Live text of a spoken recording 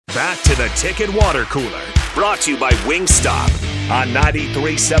Back to the Ticket Water Cooler, brought to you by Wingstop on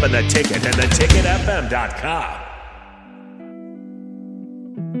 93.7 The Ticket and theticketfm.com.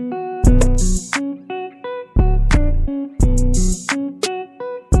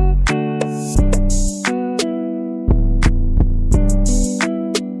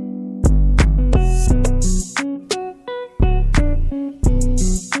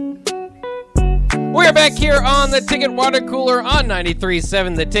 We're back here on the Ticket Water Cooler on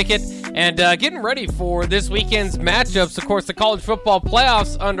 93.7 The Ticket, and getting ready for this weekend's matchups. Of course, the college football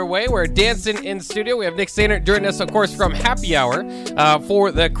playoffs underway. We're dancing in studio. We have Nick Sainert joining us, of course, from Happy Hour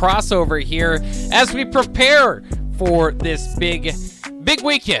for the crossover here as we prepare for this big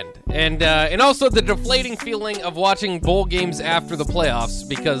weekend, and also the deflating feeling of watching bowl games after the playoffs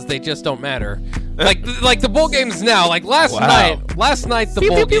because they just don't matter. Like the bowl games now. Like last night the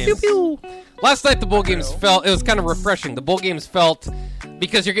bowl games. Last night, the bowl games felt, it was kind of refreshing. The bowl games felt,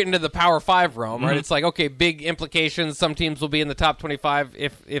 because you're getting to the Power 5 realm, right? It's like, okay, big implications. Some teams will be in the top 25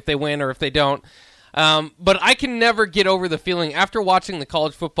 if they win or if they don't. But I can never get over the feeling, after watching the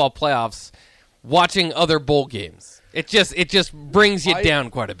college football playoffs, watching other bowl games. It just brings you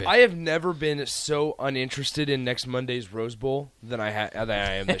down quite a bit. I have never been so uninterested in next Monday's Rose Bowl than I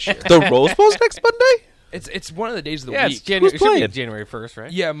am this year. The Rose Bowl's next Monday? It's one of the days of the yeah, week. it should be January 1st,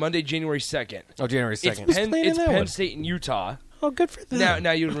 right? Yeah, Monday, January 2nd. Oh, January 2nd. It's Penn State and Utah. Oh, good for them.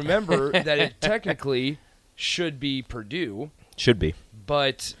 Now you remember that it technically should be Purdue. Should be.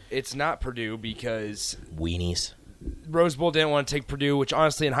 But it's not Purdue because Weenies. Rose Bowl didn't want to take Purdue, which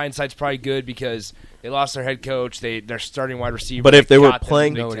honestly in hindsight's probably good because they lost their head coach, their starting wide receiver. But if they were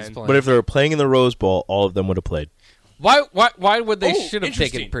playing, but if they were playing in the Rose Bowl, all of them would have played. Why would they should have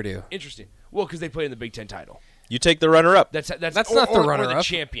taken Purdue? Interesting. Well, because they played in the Big Ten title. You take the runner-up. That's not the runner-up. Or the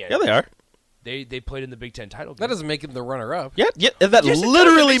champion. Yeah, they are. They played in the Big Ten title game. That doesn't make them the runner-up. Yeah, that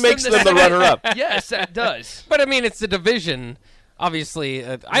literally makes them the runner-up. Yes, that does. But I mean, it's the division. Obviously,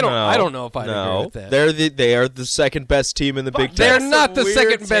 I don't know if I agree with that. They are the second best team in the Big They're Ten. not the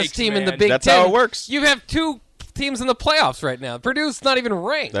second best team in the Big Ten. That's how it works. You have two teams in the playoffs right now. Purdue's not even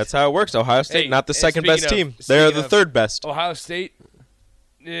ranked. That's how it works. Ohio State, not the second best team. Speaking They're the third best. Ohio State.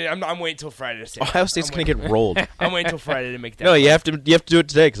 I'm waiting till Friday to say. Ohio State's going to get rolled. I'm waiting till Friday to make that. No, you have to do it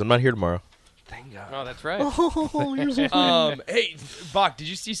today because I'm not here tomorrow. Thank God. Oh, that's right. You're so hey, Bach, did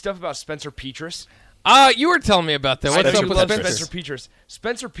you see stuff about Spencer Petras? You were telling me about that. What's up with Spencer Petras?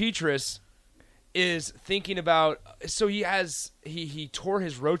 Spencer Petras is thinking about. So he tore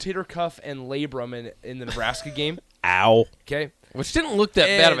his rotator cuff and labrum in the Nebraska game. Ow. Okay. Which didn't look that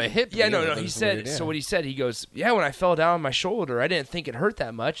bad of a hit. Yeah, no. He said. Weird, yeah. So what he said, he goes, "Yeah, when I fell down on my shoulder, I didn't think it hurt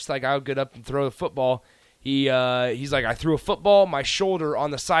that much. It's like I would get up and throw the football. He's like, I threw a football, my shoulder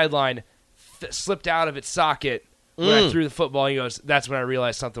on the sideline slipped out of its socket when I threw the football. He goes, that's when I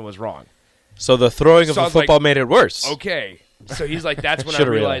realized something was wrong. So the throwing of the football made it worse. Okay. So he's like, that's when I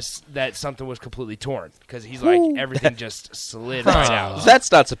realized that something was completely torn because he's like, everything just slid right out.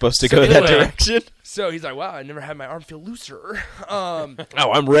 That's not supposed to go that direction. So he's like, wow, I never had my arm feel looser. I'm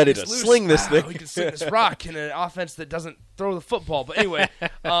ready to sling this thing. We can sling this rock in an offense that doesn't throw the football. But anyway,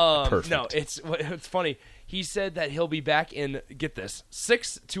 no, it's funny. He said that he'll be back in, get this,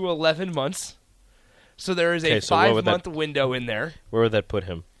 6 to 11 months. So there is a 5-month window in there. Where would that put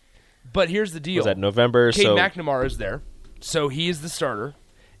him? But here's the deal. Was that November? Cade McNamara is there. So he is the starter.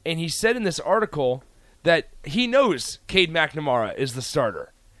 And he said in this article that he knows Cade McNamara is the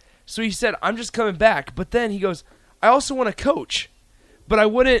starter. So he said, I'm just coming back. But then he goes, I also want to coach. But I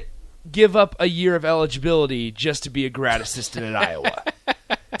wouldn't give up a year of eligibility just to be a grad assistant at Iowa.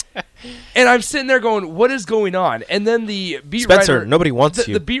 And I'm sitting there going, what is going on? And then the beat writer... nobody wants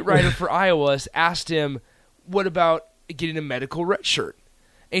you. The beat writer for Iowa asked him, what about getting a medical red shirt?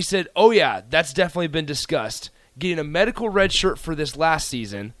 And he said, oh yeah, that's definitely been discussed. Getting a medical red shirt for this last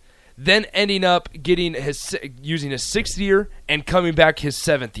season, then ending up using his 6th year and coming back his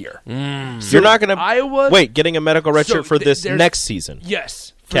 7th year. So you're not going to... getting a medical red shirt for this next season.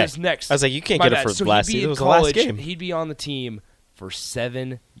 Yes, for his next... I was like, you can't get it for last season. It was the last game. He'd be on the team for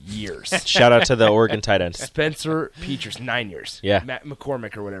 7 years. Shout out to the Oregon tight end. Spencer Petras, 9 years. Yeah. Matt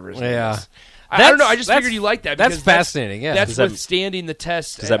McCormick or whatever his name is. I don't know. I just figured you liked that. That's fascinating. Yeah, that's withstanding the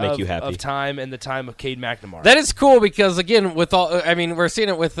test. Does that make you happy? Of time and the time of Cade McNamara. That is cool because again, we're seeing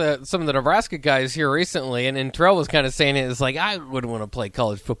it with some of the Nebraska guys here recently, and Terrell was kind of saying it. It's like I wouldn't want to play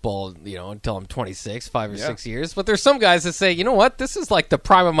college football, until I'm 26, 5 or 6 years. But there's some guys that say, you know what, this is like the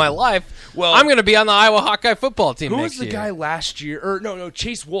prime of my life. Well, I'm going to be on the Iowa Hawkeye football team. Who was the guy last year? Or no,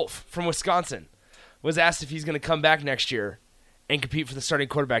 Chase Wolf from Wisconsin was asked if he's going to come back next year and compete for the starting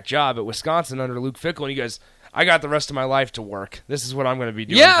quarterback job at Wisconsin under Luke Fickell, and he goes, I got the rest of my life to work. This is what I'm going to be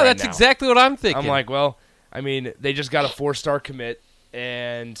doing. Yeah, right that's now. exactly what I'm thinking. I'm like, well, I mean, they just got a 4-star commit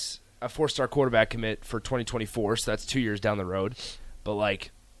and a 4-star quarterback commit for 2024, so that's 2 years down the road. But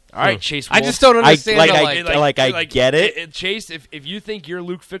like, all right, Chase Wolf. I just don't understand. I get it. Chase, if you think you're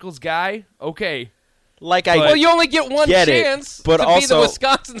Luke Fickell's guy, okay. Well, you only get one chance but to also, be the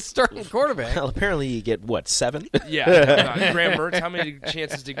Wisconsin starting quarterback. Well, apparently you get, 7? Yeah. Graham Mertz, how many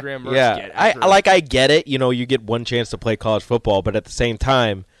chances did Graham Mertz get? I get it. You get one chance to play college football, but at the same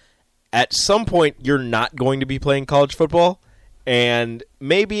time, at some point, you're not going to be playing college football. And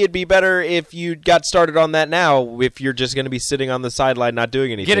maybe it'd be better if you got started on that now if you're just going to be sitting on the sideline not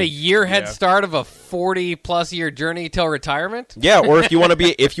doing anything. Get a year head start of a 40-plus year journey till retirement? Yeah, or if you want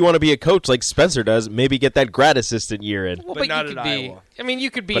to be a coach like Spencer does, maybe get that grad assistant year in. Well, but not at Iowa. I mean,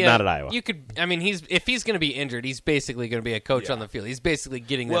 you could be not at Iowa. You could. I mean, if he's going to be injured, he's basically going to be a coach on the field. He's basically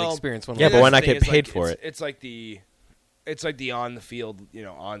getting that experience. But why not get paid for it? It's like the on the field,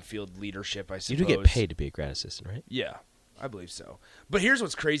 on field leadership. I suppose you do get paid to be a grad assistant, right? Yeah. I believe so. But here's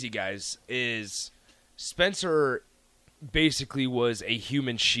what's crazy, guys, is Spencer basically was a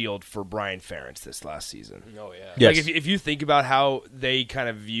human shield for Brian Ferentz this last season. Oh, yeah. Yes. Like, if you think about how they kind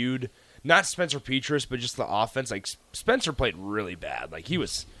of viewed, not Spencer Petras, but just the offense, like, Spencer played really bad. Like, he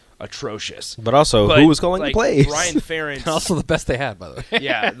was atrocious. But also, who was calling the plays? Brian Ferentz. Also the best they had, by the way.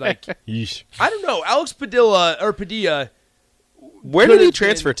 Yeah, like, Yeesh. I don't know. Alex Padilla. Where did he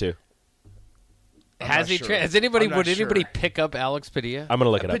transfer to? Would anybody pick up Alex Padilla? I'm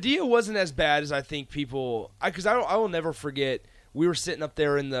gonna look it up. Padilla wasn't as bad as I think people. Because I will never forget. We were sitting up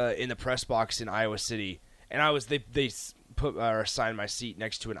there in the press box in Iowa City, and they put or assigned my seat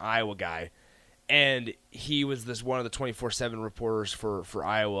next to an Iowa guy, and he was one of the 24/7 reporters for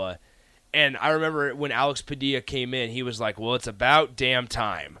Iowa. And I remember when Alex Padilla came in, he was like, "Well, it's about damn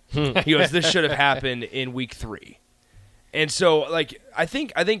time." He goes, "This should have happened in week 3." And so, like, I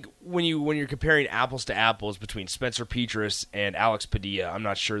think when you're comparing apples to apples between Spencer Petras and Alex Padilla, I'm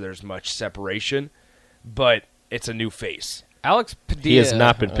not sure there's much separation, but it's a new face. Alex Padilla. He has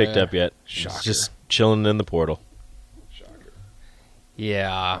not been picked up yet. Shocker. He's just chilling in the portal. Shocker.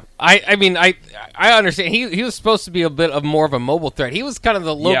 Yeah, I mean I understand. He was supposed to be a bit of more of a mobile threat. He was kind of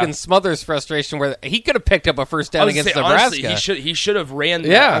the Logan Smothers frustration where he could have picked up a first down against Nebraska. Honestly, he should have ran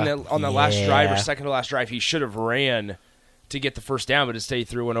on the last drive or second to last drive. He should have ran to get the first down, but instead he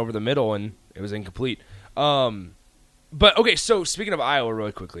threw one over the middle and it was incomplete. But okay, so speaking of Iowa,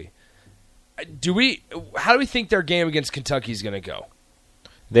 really quickly, how do we think their game against Kentucky is going to go?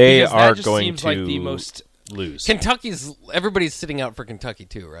 They because are that going seems to like the most lose. Everybody's sitting out for Kentucky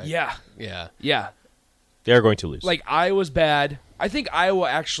too, right? Yeah. They are going to lose. Like, Iowa's bad. I think Iowa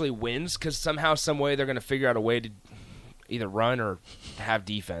actually wins because somehow, some way, they're going to figure out a way to either run or have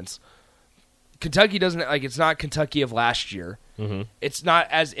defense. Kentucky doesn't, like, it's not Kentucky of last year. Mm-hmm. It's not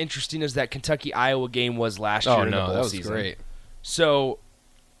as interesting as that Kentucky-Iowa game was last year in the bowl that was season. Great. So,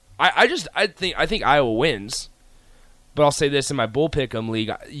 I think Iowa wins. But I'll say this, in my Bull Pick'em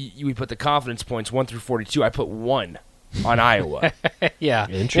league, we put the confidence points 1 through 42. I put 1 on Iowa. Yeah,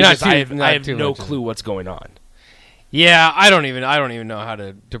 because I have no clue what's going on. Yeah, I don't even know how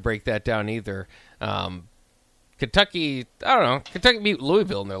to break that down either. Kentucky, I don't know. Kentucky beat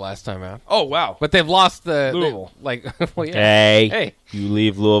Louisville in their last time out. Oh, wow. But they've lost Louisville. Well, yeah. Hey, you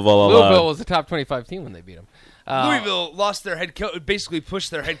leave Louisville alone. Louisville was a top 25 team when they beat them. Louisville lost their head coach, basically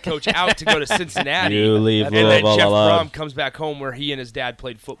pushed their head coach out to go to Cincinnati. You leave and Louisville then Jeff alone. Brom comes back home where he and his dad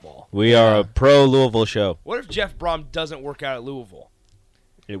played football. We are a pro Louisville show. What if Jeff Brom doesn't work out at Louisville?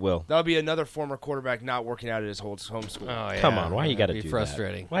 It will. That'll be another former quarterback not working out at his home school. Oh, yeah. Come on, why you got to do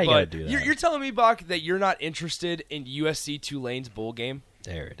frustrating. that? Why you got to do that? You're telling me, Bach, that you're not interested in USC Tulane's bowl game?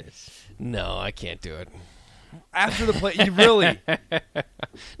 There it is. No, I can't do it. After the play, you really?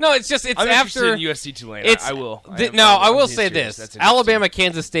 No, it's I'm after interested in USC Tulane. I will. I will say this: Alabama,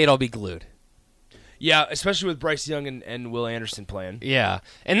 Kansas State, I'll be glued. Yeah, especially with Bryce Young and Will Anderson playing. Yeah,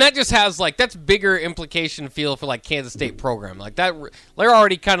 and that just has that's bigger implication feel for Kansas State program like that. They're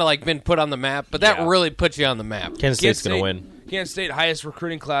already kind of been put on the map, but that really puts you on the map. Kansas State's going to win. Kansas State, highest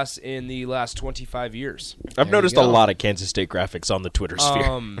recruiting class in the last 25 years. I've noticed a lot of Kansas State graphics on the Twitter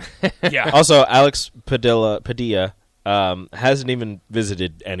sphere. Yeah. Also, Alex Padilla hasn't even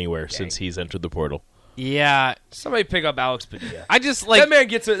visited anywhere since he's entered the portal. Yeah. Somebody pick up Alex Padilla. I just that man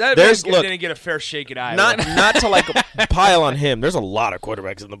didn't get a fair shake at Iowa. Not to pile on him. There's a lot of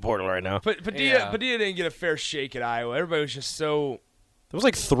quarterbacks in the portal right now. But Padilla didn't get a fair shake at Iowa. Everybody was just so. There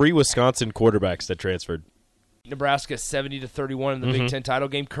was 3 Wisconsin quarterbacks that transferred. Nebraska 70-31 in the Big Ten title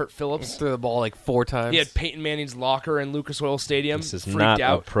game. Kurt Phillips threw the ball 4 times. He had Peyton Manning's locker in Lucas Oil Stadium. This is freaked not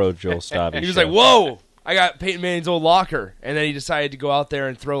out. a pro Joel Stabby He was show. like, "Whoa, I got Peyton Manning's old locker, and then he decided to go out there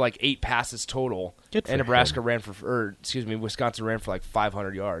and throw like 8 passes total. Good for and Nebraska him. Wisconsin ran for like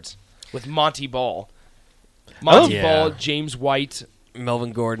 500 yards with Monty Ball. Ball, James White,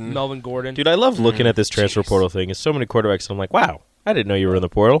 Melvin Gordon. Dude, I love looking at this transfer portal thing. It's so many quarterbacks. I'm like, wow, I didn't know you were in the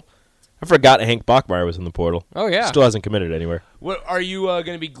portal. I forgot Hank Bachmeier was in the portal. Oh, yeah. Still hasn't committed anywhere. What are you going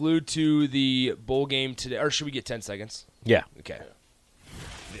to be glued to the bowl game today, or should we get 10 seconds? Yeah. Okay.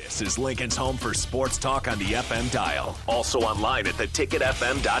 This is Lincoln's home for sports talk on the FM dial. Also online at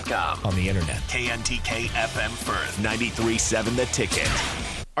theticketfm.com. On the internet. KNTK FM Firth. 93.7 The Ticket.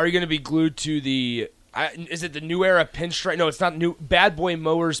 Are you going to be glued to the... is it the New Era Pinstripe? No, it's not new. Bad Boy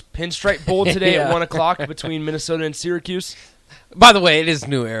Mowers Pinstripe Bowl today at 1 o'clock between Minnesota and Syracuse. By the way, it is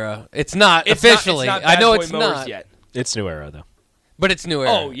New Era. It's not officially. It's not I know Bad Boy it's Mowers not yet. It's New Era, though. But it's New Era.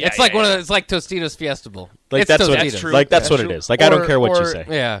 Oh, yeah, it's like yeah, one yeah. of it's like Tostitos Fiesta Bowl. Like It's that's what Tostitos. That's true. Like that's That's what true. it is. Like I don't care what you Or- say.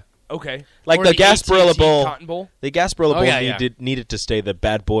 Yeah. Okay. Like Or the Gasparilla AT&T Bowl. Cotton Bowl. The Gasparilla Bowl yeah, yeah. needed to stay the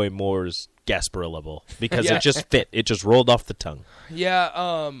Bad Boy Moore's Gasparilla Bowl because Yeah. it just fit. It just rolled off the tongue.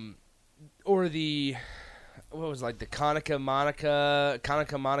 Yeah, or the... What was it, like the Konica Monica...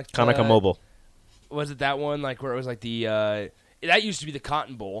 Conica Mobile. Was it that one? Like where it was like the... that used to be the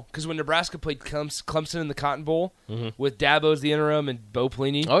Cotton Bowl. Because when Nebraska played Clemson in the Cotton Bowl with Dabo as the interim and Bo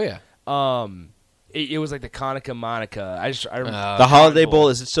Pelini... Oh yeah. It was like the Konica Monica. I remember The Holiday Bowl,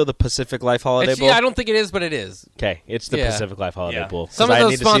 is it still the Pacific Life Holiday Bowl? Yeah, I don't think it is, but it is. Okay, it's the Yeah. Pacific Life Holiday Yeah. Bowl. 'Cause Some of I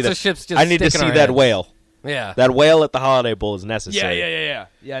those need to see that- sponsorships just I need to stick in see our that heads. whale. Yeah. That whale at the Holiday Bowl is necessary.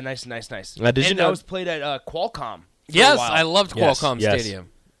 Yeah. Nice. Now, did you and know- that was played at Qualcomm. for a Yes, while. I loved Yes, Qualcomm yes. Stadium,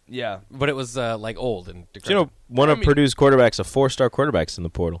 Yeah. but it was like old and Do you know decrepit. one of I mean- Purdue's quarterbacks, a 4-star quarterback's in the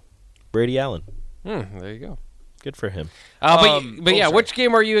portal? Brady Allen. There you go. Good for him. But yeah, sorry. which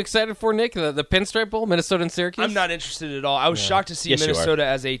game are you excited for, Nick? The Pinstripe Bowl, Minnesota and Syracuse? I'm not interested at all. I was shocked to see Yes, you are. Minnesota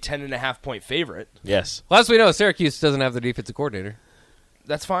as a 10.5-point favorite. Yes. Well, as we know, Syracuse doesn't have their defensive coordinator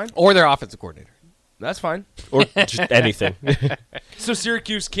That's fine. or their offensive coordinator. That's fine. Or just anything. So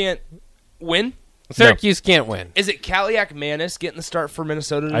Syracuse can't win? Syracuse can't win. Is it Kaliak Manis getting the start for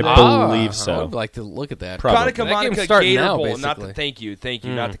Minnesota I today? believe so. I would like to look at that. Probably. Konica That game's Monica starting Gator now, Bowl, not the basically. thank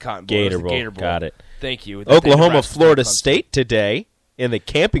you, not the Cotton Bowl. Gator It was the Bowl. Gator Bowl. Got it. Thank you. Oklahoma, Nebraska Florida Clemson. State today in the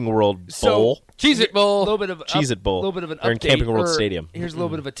Camping World So- Bowl. Cheez-It A Bowl. little bit of Cheez-It Bowl. A little bit of an They're in update. Camping World or Stadium. Here's a little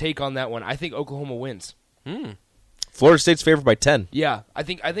bit of a take on that one. I think Oklahoma wins. Florida State's favored by 10. Yeah, I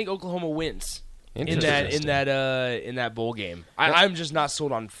think Oklahoma wins in Interesting. that bowl game. I'm just not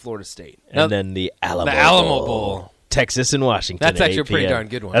sold on Florida State. Now- And then the Alamo Bowl. Texas and Washington. That's at actually a 8 pretty p.m. darn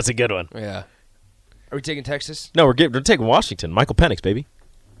good one. That's a good one. Yeah. Are we taking Texas? No, we're taking Washington. Michael Penix, baby.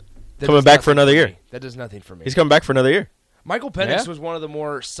 That Coming does back for nothing another year. me. That does nothing for me. He's coming back for another year. Michael Penix Yeah? was one of the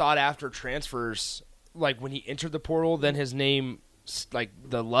more sought after transfers. Like when he entered the portal, then his name, like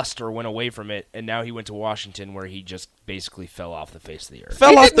the luster went away from it, and now he went to Washington, where he just basically fell off the face of the earth. Fell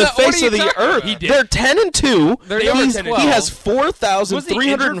He off did the not- what face are of you the talking earth. about? He did. They're 10-2. They're They are doing 10-2. 12. He has Was he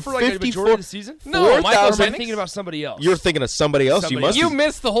injured for like a majority 4,354. of the season? No, Michael Or am I Penix? thinking about somebody else? You're thinking of somebody else. Somebody you must. You be.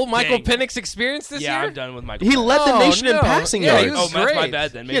 missed the whole Michael Dang. Penix experience this yeah, year? I'm done with Michael. He Penix. led the Oh, nation in no. passing Yeah, he yards. was Oh, that's my great.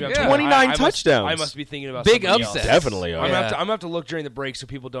 bad then. He Maybe had I'm 29 I must- touchdowns. I must be thinking about Big somebody upset. else. Definitely I'm are. gonna, Yeah. I'm gonna have to look during the break so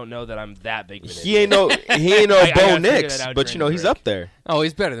people don't know that I'm that big. Of an He idiot. ain't no I Bo gotta figure Nix, that out but during you know the he's break. up there. Oh,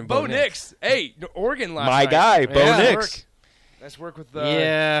 he's better than Bo Nix. Hey, Oregon last My night. guy, Bo Yeah. Nix. Nice work with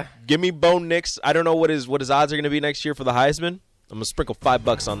Yeah. Give me Bo Nix. I don't know what his odds are going to be next year for the Heisman. I'm gonna sprinkle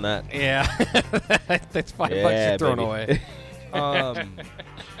 $5 on that. Yeah. That's $5 Yeah, you're throwing baby. away. I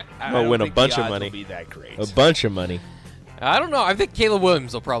Gonna don't win a think bunch the of odds money. Will be that great. A bunch of money. I don't know. I think Caleb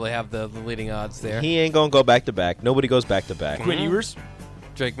Williams will probably have the leading odds there. He ain't gonna go back to back. Nobody goes back to back. Quinn Ewers,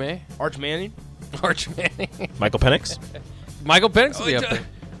 Drake May. Arch Manning, Arch Manning. Michael Penix, Michael Penix will be up there.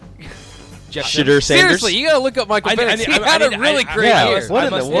 Jeff Shitter Sanders. Seriously, you got to look up Michael Penix. He had a really great yeah, year. what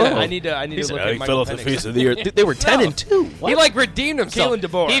in the world? I need to He said, look "Oh, at he Michael fell off the Penix. face of the earth." They were 10-2. What? He like redeemed himself. Kalen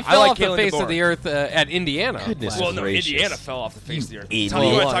DeBoer. He I fell like off the Kalen face DeBoer. of the earth at Indiana. Goodness. last Well, no, Gracious. Indiana fell off the face of the earth. idiot. Tom, you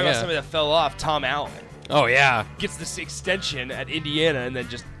want to Well, talk yeah. about somebody that fell off? Tom Allen Oh yeah. gets this extension at Indiana and then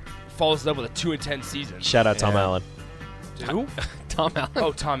just follows it up with a 2-10 season. Shout out Tom Yeah. Allen. Who? Tom Allen.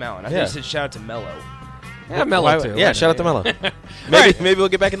 Oh, Tom Allen. I Yeah. think you said shout out to Mello. Yeah, Mello Why- too. Yeah, shout out to Mello. right. Maybe we'll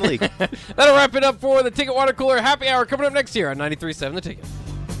get back in the league. That'll wrap it up for the Ticket Water Cooler Happy Hour coming up next year on 93.7 The Ticket.